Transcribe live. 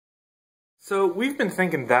So we've been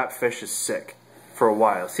thinking that fish is sick for a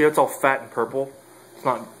while. See how it's all fat and purple? It's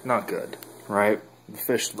not good, right? The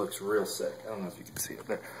fish looks real sick. I don't know if you can see it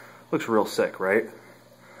there. Looks real sick, right?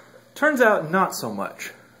 Turns out not so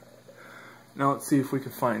much. Now let's see if we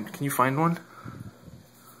can find, can you find one?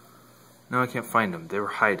 No, I can't find them. They were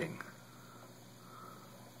hiding.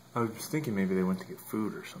 I was thinking maybe they went to get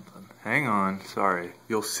food or something. Hang on, sorry.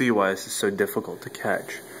 You'll see why this is so difficult to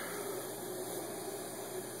catch.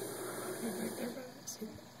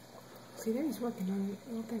 See there, he's working on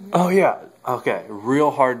it. Oh yeah, okay,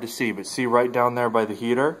 real hard to see, but see right down there by the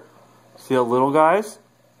heater? See the little guys?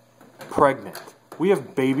 Pregnant. We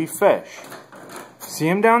have baby fish. See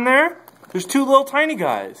them down there? There's two little tiny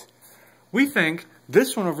guys. We think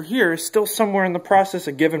this one over here is still somewhere in the process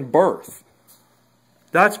of giving birth.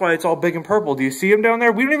 That's why it's all big and purple. Do you see them down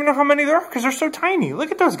there? We don't even know how many there are because they're so tiny.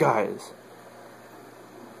 Look at those guys.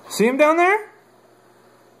 See them down there?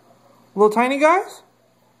 Little tiny guys?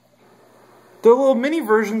 They're little mini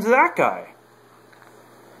versions of that guy.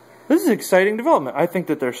 This is an exciting development. I think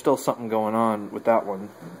that there's still something going on with that one.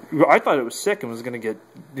 I thought it was sick and was going to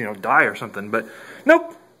get, die or something, but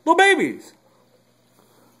nope, little babies.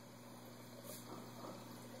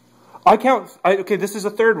 Okay, this is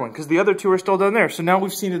a third one because the other two are still down there. So now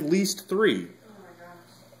we've seen at least 3. Oh my gosh.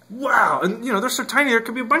 Wow, and they're so tiny there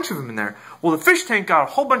could be a bunch of them in there. Well, the fish tank got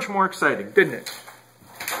a whole bunch more exciting, didn't it?